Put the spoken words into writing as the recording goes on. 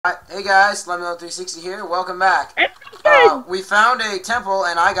Hey guys, LemonLrod360 here. Welcome back. We found a temple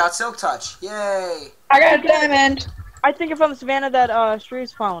and I got Silk Touch. Yay! I got a diamond. I think I found the savannah that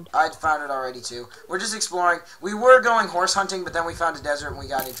Shrews found. I'd found it already too. We're just exploring. We were going horse hunting, but then we found a desert and we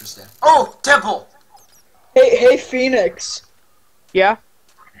got interested. Oh, temple! Hey, Phoenix. Yeah.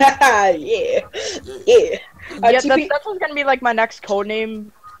 yeah. Yeah. Yeah. Yeah, that's what's gonna be like my next code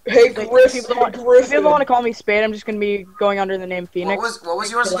name. Hey, like, if people don't want to call me Spade, I'm just gonna be going under the name Phoenix. What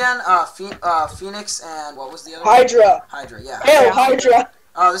was yours again? Phoenix and what was the other Hydra. one? Hydra, yeah. Hail Hydra.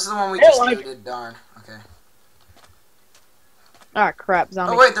 Oh, this is the one we just looted. Darn. Okay. Ah, crap,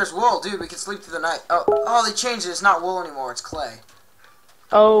 zombie. Oh wait, there's wool, dude. We can sleep through the night. Oh, they changed it. It's not wool anymore. It's clay.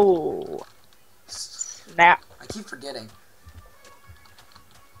 Oh. Snap. I keep forgetting.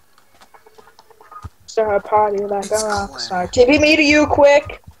 Start a party like a rock star. TP me to you,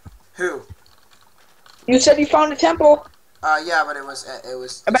 quick. Who? You said you found a temple. Yeah, but it was.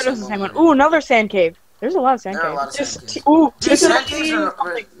 I bet it was the same one. Ooh, another sand cave. There's a lot of sand caves. There are a lot of sand caves. Ooh, dude, sand caves are.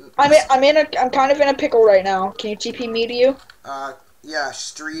 I'm kind of in a pickle right now. Can you TP me to you? Yeah,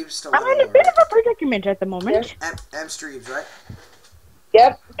 Streeb's to I'm in a bit of a predicament at the moment. Yeah. M Streebs, right?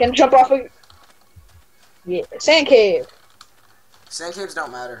 Yep. Can jump off a. Yeah, sand cave. Sand caves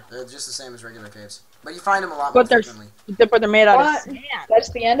don't matter. They're just the same as regular caves. But you find them a lot more frequently. But they're made out of sand.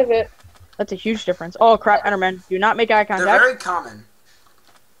 That's the end of it. That's a huge difference. Oh crap, Enderman. Do not make eye contact. They're very common.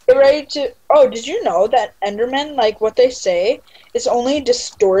 Get ready to... Oh, did you know that Endermen, like, what they say is only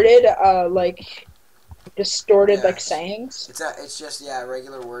distorted, like, sayings? It's just, yeah,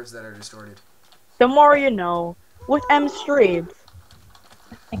 regular words that are distorted. The more you know. With M Streebs.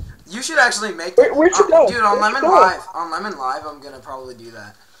 You should actually make... Where'd you go? Dude, on Lemon Live, I'm gonna probably do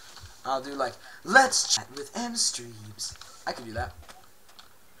that. I'll do, like, let's chat with M Streebs. I can do that.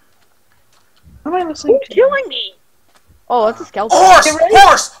 How am I listening to? Killing me! Oh, that's a skeleton.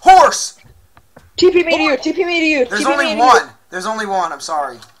 Horse! TP me to you, TP me to you. There's only one. There's only one, I'm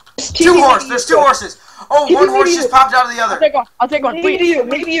sorry. There's two horses. Oh, one horse just popped out of the other. I'll take one. Me to you.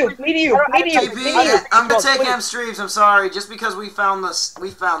 TP, I'm gonna take M Streebs, I'm sorry. Just because we found the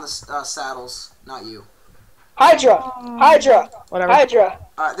saddles, not you. Hydra. Whatever. Hydra.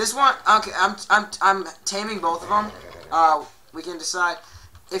 This one, okay, I'm taming both of them. We can decide.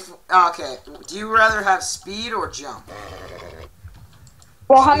 Okay, do you rather have speed or jump?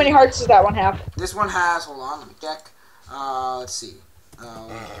 Well, how many hearts does that one have? This one has, hold on, let me check. Let's see.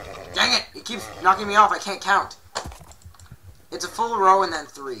 Dang it! It keeps knocking me off, I can't count. It's a full row and then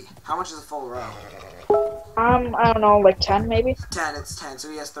 3. How much is a full row? I don't know, like 10 maybe? 10, it's 10, so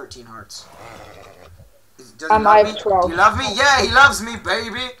he has 13 hearts. I have 12. You love me? Yeah, he loves me,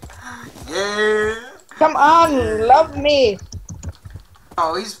 baby! Yeah! Come on, love me!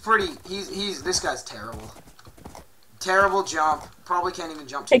 Oh, this guy's terrible. Terrible jump. Probably can't even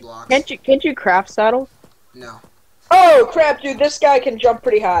jump 2 blocks. Can't you craft saddles? No. Oh crap, dude! This guy can jump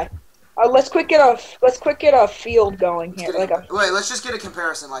pretty high. Let's quick get a field going here. Wait, let's just get a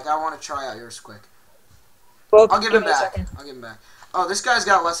comparison. Like, I want to try out yours quick. Well, I'll give him back. Oh, this guy's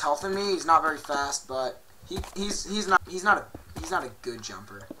got less health than me. He's not very fast, but he's not a good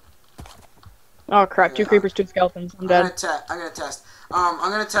jumper. Oh crap! 2 creepers, 2 skeletons. I'm dead. I'm gonna test. I'm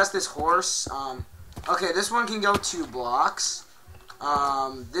gonna test this horse. Okay, this one can go 2 blocks.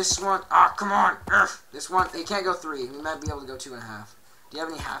 This one, come on. This one, it can't go 3. We might be able to go 2.5. Do you have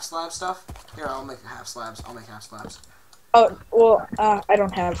any half slab stuff? Here, I'll make half slabs. Oh, well, I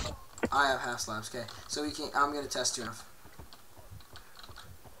don't have. I have half slabs. Okay, so we can. I'm gonna test 2.5.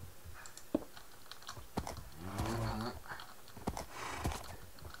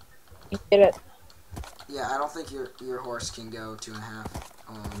 You get it. Yeah, I don't think your horse can go 2.5.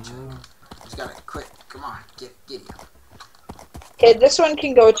 Oh, let me check. Just gotta quick. Come on, get you. Okay, this one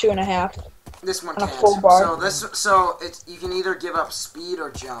can go 2.5. This one can't. Full bar. So you can either give up speed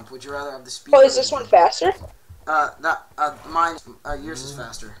or jump. Would you rather have the speed? Oh, is this one faster? Yours is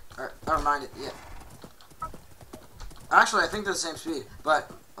faster. Or mine, yeah. Actually, I think they're the same speed,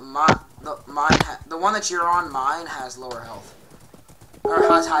 but the one that you're on, mine has lower health, or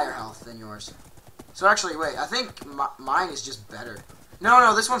has higher health than yours. So actually, wait, I think mine is just better.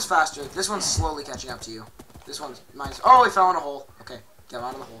 No, this one's faster. This one's slowly catching up to you. Mine's. Oh, he fell in a hole. Okay, get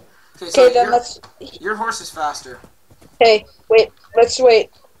out of the hole. Okay, so then your horse is faster. Hey, let's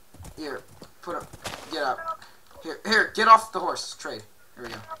wait. Here, get up. Here, get off the horse. Trade. Here we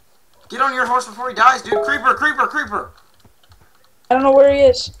go. Get on your horse before he dies, dude. Creeper. I don't know where he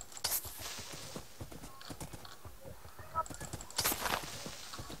is.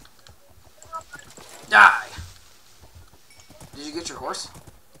 Die. Did you get your horse?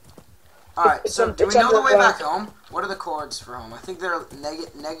 Alright, so do we know the way back home? What are the chords for home? I think they're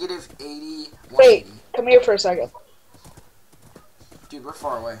negative 80, 180. Wait, come here for a second. Dude, we're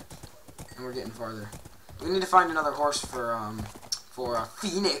far away. And we're getting farther. We need to find another horse for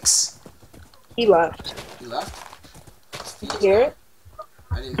Phoenix. He left. He left? Did you hear it?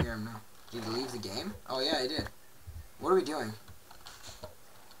 I didn't hear him, no. Did he leave the game? Oh, yeah, he did. What are we doing?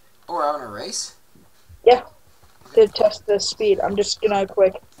 Oh, we're having a race? Yeah. To test the speed. I'm just gonna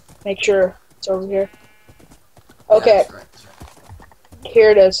quick make sure it's over here. Okay. Yeah, that's right, that's right.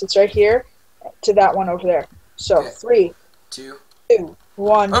 Here it is. It's right here to that one over there. So, Okay. 3, 2, 2,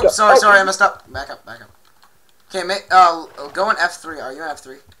 1, oh, go. sorry, I messed up. Back up. Okay, go on F3. Are you on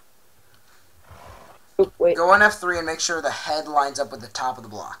F3? Oh, wait. Go on F3 and make sure the head lines up with the top of the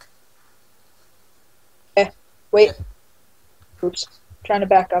block. Wait. Okay. Oops. Trying to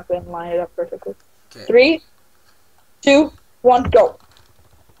back up and line it up perfectly. Okay. 3, 2, 1, go.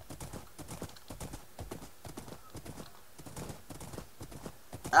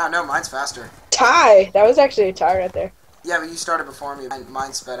 Ah, no, mine's faster. Tie. That was actually a tie right there. Yeah, but you started before me.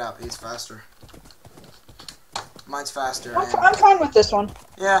 Mine sped up. He's faster. Mine's faster. I'm fine with this one.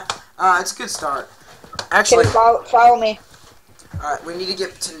 Yeah, it's a good start. Okay, Actually, follow me. alright, we need to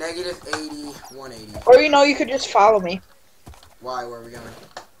get to negative 80, 180. Or you could just follow me. Why? Where are we going?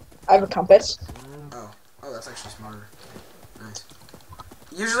 I have a compass. Oh, that's actually smarter. Nice.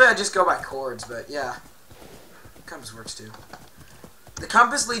 Usually I just go by chords, but yeah. Compass works too. The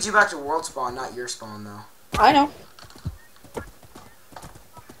compass leads you back to world spawn, not your spawn, though. I know.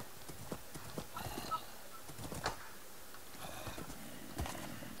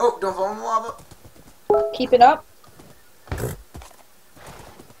 Oh, don't fall in the lava. Keep it up.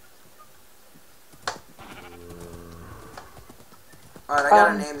 Alright, I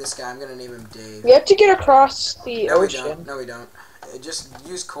gotta name this guy. I'm gonna name him Dave. We have to get across the ocean. No, we don't. Just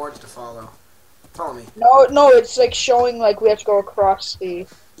use chords to follow. Follow me. No, it's like showing like we have to go across the...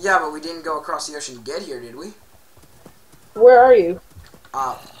 Yeah, but we didn't go across the ocean to get here, did we? Where are you?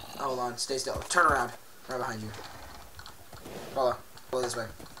 Hold on. Stay still. Turn around. Right behind you. Follow. Follow this way.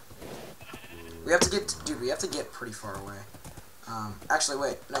 We have to get... Dude, we have to get pretty far away. Actually,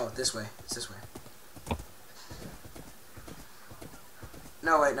 wait. No, this way. It's this way.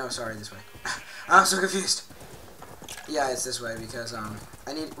 No, wait. No, sorry. This way. I'm so confused. Yeah, it's this way because,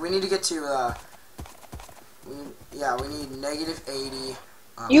 we need to get to, we need negative 80.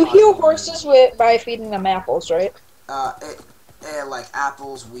 You heal horses by feeding them apples, right? Like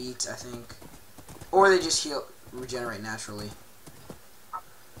apples, wheat, I think. Or they just regenerate naturally.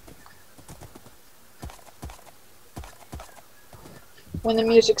 When the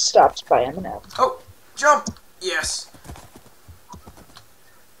music stops by Eminem. Oh! Jump! Yes!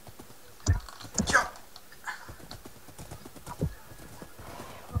 Jump!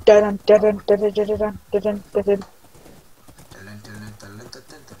 Dun dun dun dun dun dun dun dun dun.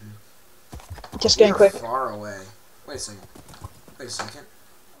 Just getting quick. Far away. Wait a second.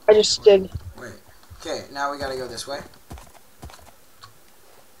 I just did. Wait. Okay, now we gotta go this way.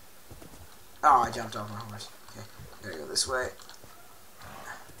 Oh, I jumped off my horse. Okay, gotta go this way.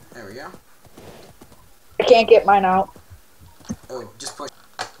 There we go. I can't get mine out. Oh, just push.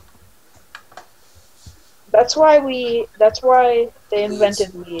 That's why they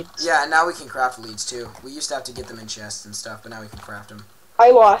invented leads. Yeah, and now we can craft leads too. We used to have to get them in chests and stuff, but now we can craft them.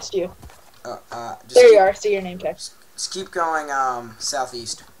 I lost you. There you are. See your name tag. Just keep going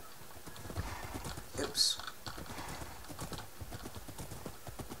southeast. Oops.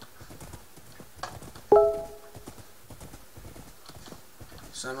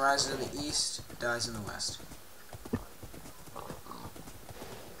 Sun rises in the east, dies in the west.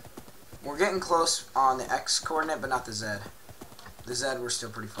 We're getting close on the X coordinate, but not the Z. The Z, we're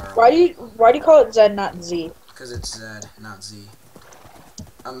still pretty far away. Why do you call it Z, not Z? Because it's Z, not Z.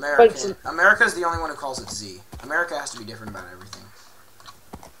 America's the only one who calls it Z. America has to be different about everything.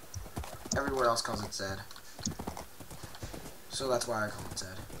 Everywhere else calls it Z. So that's why I call it Z.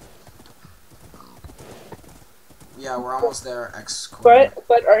 Yeah, we're almost there, X coordinate.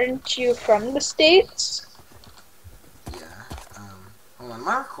 But aren't you from the States? Yeah, hold on, am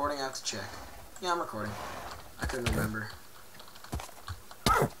I recording? I have to check. Yeah, I'm recording. I couldn't remember.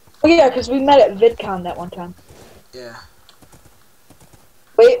 Oh yeah, because we met at VidCon that one time. Yeah.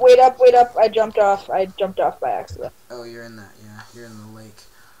 Wait up, I jumped off by accident. Oh, you're in that, yeah, you're in the lake.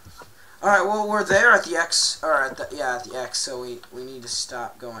 Alright, well, we're there at the X, or at the X, so we need to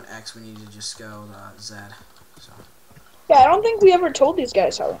stop going X, we need to just go Z, so. Yeah, I don't think we ever told these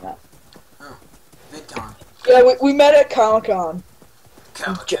guys how we met. Oh, VidCon. Yeah, we met at Comic-Con.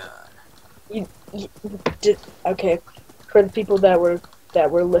 Comic-Con. You did, okay, for the people that were that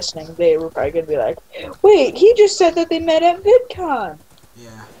were listening, they were probably gonna be like, "Wait, he just said that they met at VidCon."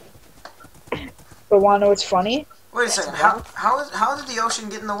 Yeah. But wanna know what's funny? Wait a second. How did the ocean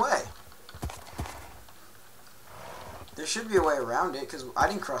get in the way? There should be a way around it because I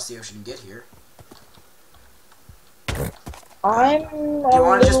didn't cross the ocean to get here. I'm. Do you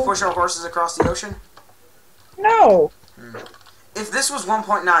want to just push our horses across the ocean? No. If this was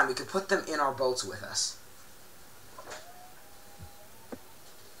 1.9, we could put them in our boats with us.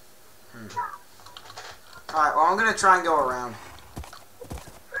 Alright, well, I'm going to try and go around.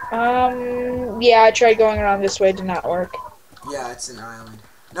 Yeah, I tried going around this way, it did not work. Yeah, it's an island.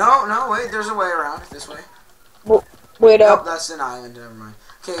 No, wait, there's a way around this way. Wait Nope, up. that's an island, never mind.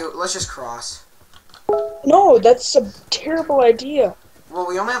 Okay, let's just cross. No, that's a terrible idea. Well,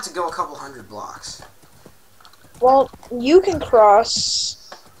 we only have to go a couple hundred blocks. Well, you can cross.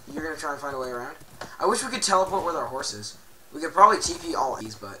 You're going to try and find a way around? I wish we could teleport with our horses. We could probably TP all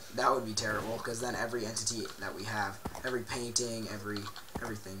these, but that would be terrible, because then every entity that we have, every painting,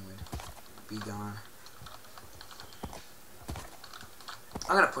 everything would be gone.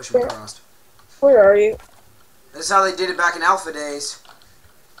 I'm going to push them across. Where are you? This is how they did it back in Alpha days.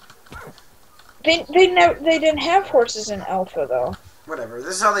 They didn't have horses in Alpha though. Whatever.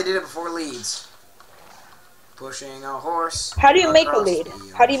 This is how they did it before leads. Pushing a horse. How do you make a lead?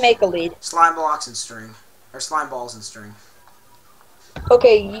 How do you make a lead? Slime blocks and string. Or slime balls and string.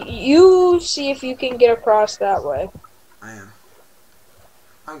 Okay, you see if you can get across that way. I am.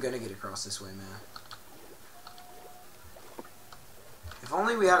 I'm gonna get across this way, man. If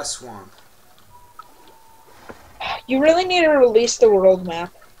only we had a swamp. You really need to release the world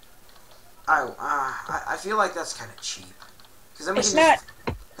map. I feel like that's kind of cheap. Because then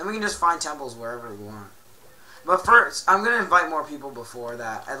we can just find temples wherever we want. But first, I'm gonna invite more people before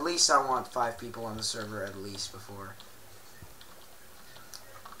that. At least I want 5 people on the server at least before.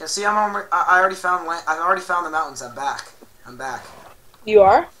 Yeah, see, I already found land. I've already found the mountains. I'm back. I'm back. You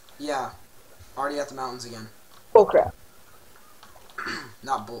are? Yeah, already at the mountains again. Bullcrap.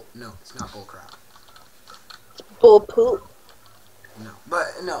 Not bull. No, it's not bullcrap. Bull poop. No, but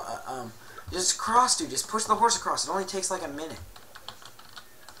no. Just cross, dude. Just push the horse across. It only takes like a minute.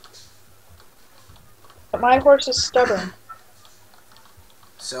 My horse is stubborn.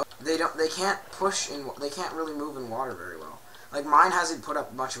 So they can't push in. They can't really move in water very well. Like mine hasn't put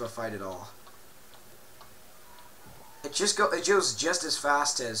up much of a fight at all. It goes just as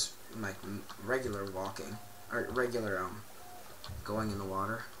fast as like regular walking or regular going in the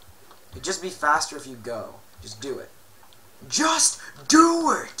water. It'd just be faster if you go. Just do it. Just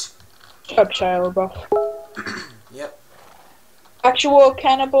do it. Shut up, Shia LaBeouf. Yep. Actual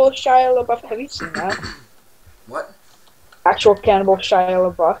cannibal Shia LaBeouf. Have you seen that? What? Actual cannibal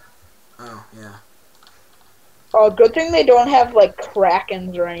Shia LaBeouf. Oh yeah. Oh, good thing they don't have like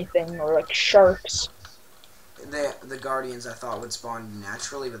krakens or anything or like sharks. The guardians I thought would spawn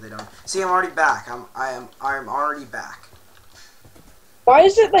naturally, but they don't. See, I'm already back. I'm already back. Why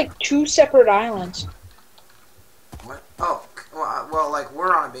is it like 2 separate islands? What? Oh, well, like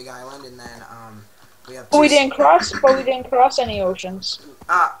we're on a big island, and then we have. But we didn't cross any oceans.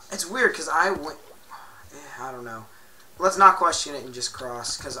 It's weird because I went. I don't know. Let's not question it and just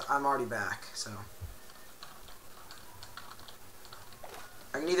cross because I'm already back. So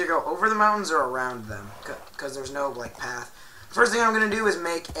I can either go over the mountains or around them because there's no like path. First thing I'm gonna do is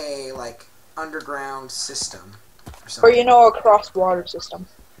make a like underground system or something. Or a cross water system.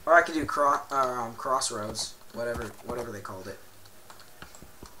 Or I could do crossroads, whatever they called it.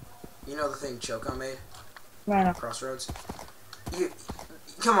 You know the thing Choco made? I know. Crossroads.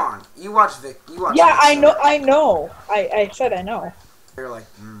 Come on. You watch Vic. Yeah, I know. I said I know. You're like,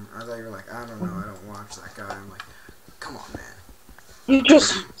 I thought you were like, I don't know. I don't watch that guy. I'm like, come on, man. You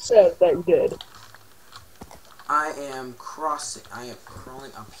just said that you did. I am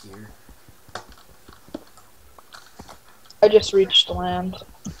crawling up here. I just reached land.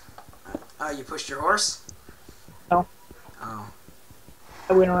 You pushed your horse? No. Oh.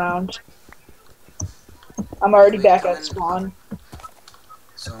 I went around. I'm already back at spawn.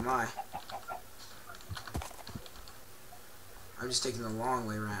 So am I. I'm just taking the long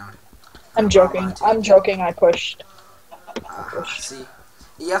way around. I'm joking. I'm joking. I pushed. See?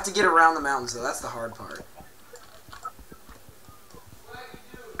 You have to get around the mountains, though. That's the hard part.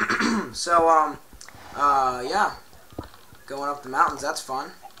 So, yeah. Going up the mountains, that's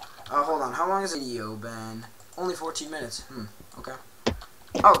fun. Hold on. How long has the video been? Only 14 minutes. Okay.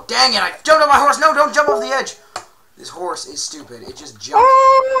 Oh, dang it! I jumped on my horse! No, don't jump off the edge! This horse is stupid. It just jumped.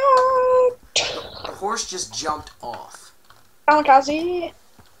 The horse just jumped off. Kamikaze.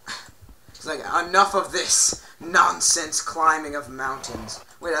 It's like, enough of this nonsense climbing of mountains.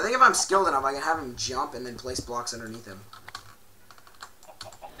 Wait, I think if I'm skilled enough, I can have him jump and then place blocks underneath him.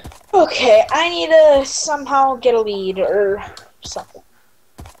 Okay, I need to somehow get a lead or something.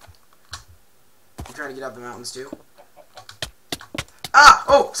 I'm trying to get up the mountains too. Ah!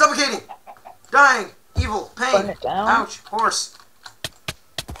 Oh! Suffocating! Dying! Evil! Burn Pain! it down. Ouch! Horse!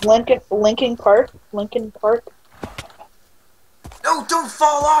 Lincoln Park. No! Don't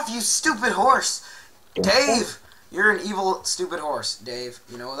fall off, you stupid horse! Doing Dave! You're an evil, stupid horse, Dave.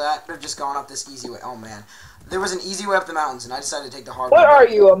 You know that? I've just gone up this easy way. Oh, man. There was an easy way up the mountains, and I decided to take the hard way. What are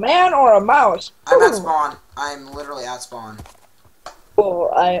you, a man or a mouse? I'm at spawn. I'm literally at spawn.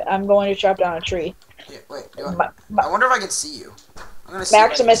 Well, I'm going to chop down a tree. Yeah, wait. I wonder if I can see you. I'm gonna see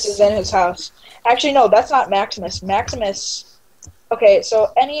Maximus is in his house. Actually, no, that's not Maximus. Maximus. Okay,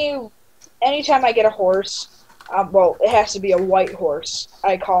 so anytime I get a horse, well, it has to be a white horse.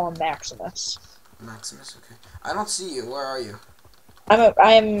 I call him Maximus. Maximus, okay. I don't see you. Where are you?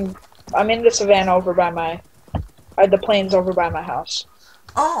 I'm in the savannah over by my, the plains over by my house.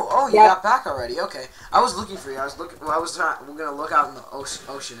 Oh, you got back already. Okay, I was looking for you. I was looking. Well, we're gonna look out in the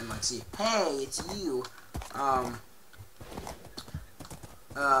ocean and like see. Hey, it's you.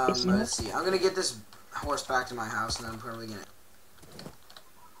 Let's see. I'm gonna get this horse back to my house, and then I'm probably gonna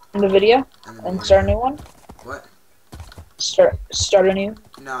In the video and start a new one. What? Start a new.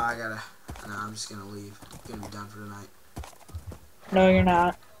 No, No, I'm just gonna leave. I'm gonna be done for tonight. No, you're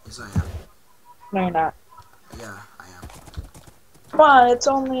not. Yes, I am. No, you're not. Yeah, I am. Come on, it's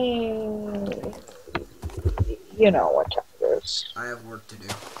only. You know what time it is. I have work to do.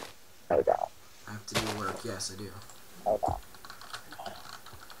 No, you don't. I have to do work. Yes, I do. No, you don't.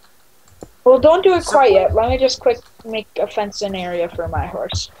 Well, don't do it quite yet. Let me just quick make a fenced-in area for my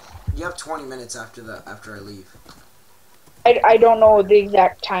horse. You have 20 minutes after I leave. I don't know the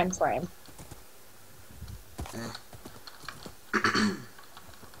exact time frame.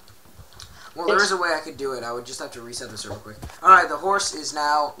 Well, there is a way I could do it. I would just have to reset this real quick. Alright, the horse is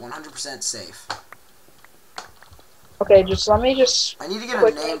now 100% safe. Okay, let me just... I need to get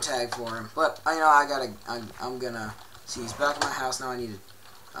a name tag for him, but, I'm gonna... See, he's back in my house now. I need to...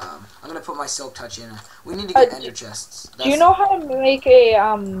 I'm gonna put my silk touch in. We need to get ender chests. Do you know how to make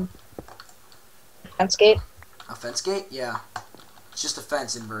a, fence gate? A fence gate? Yeah. It's just a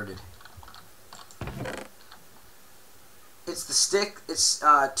fence inverted. It's the stick. It's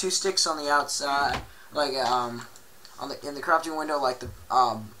 2 sticks on the outside, like in the crafting window, like the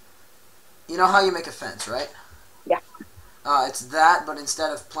You know how you make a fence, right? Yeah. It's that, but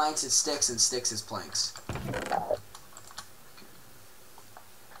instead of planks, it's sticks, and sticks is planks.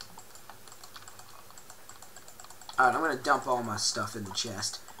 Alright, I'm gonna dump all my stuff in the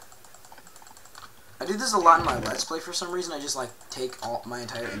chest. I do this a lot in my Let's Play for some reason. I just like take all my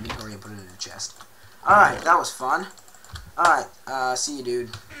entire inventory and put it in a chest. Alright, that was fun. Alright, see you, dude.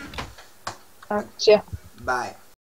 See ya. Bye.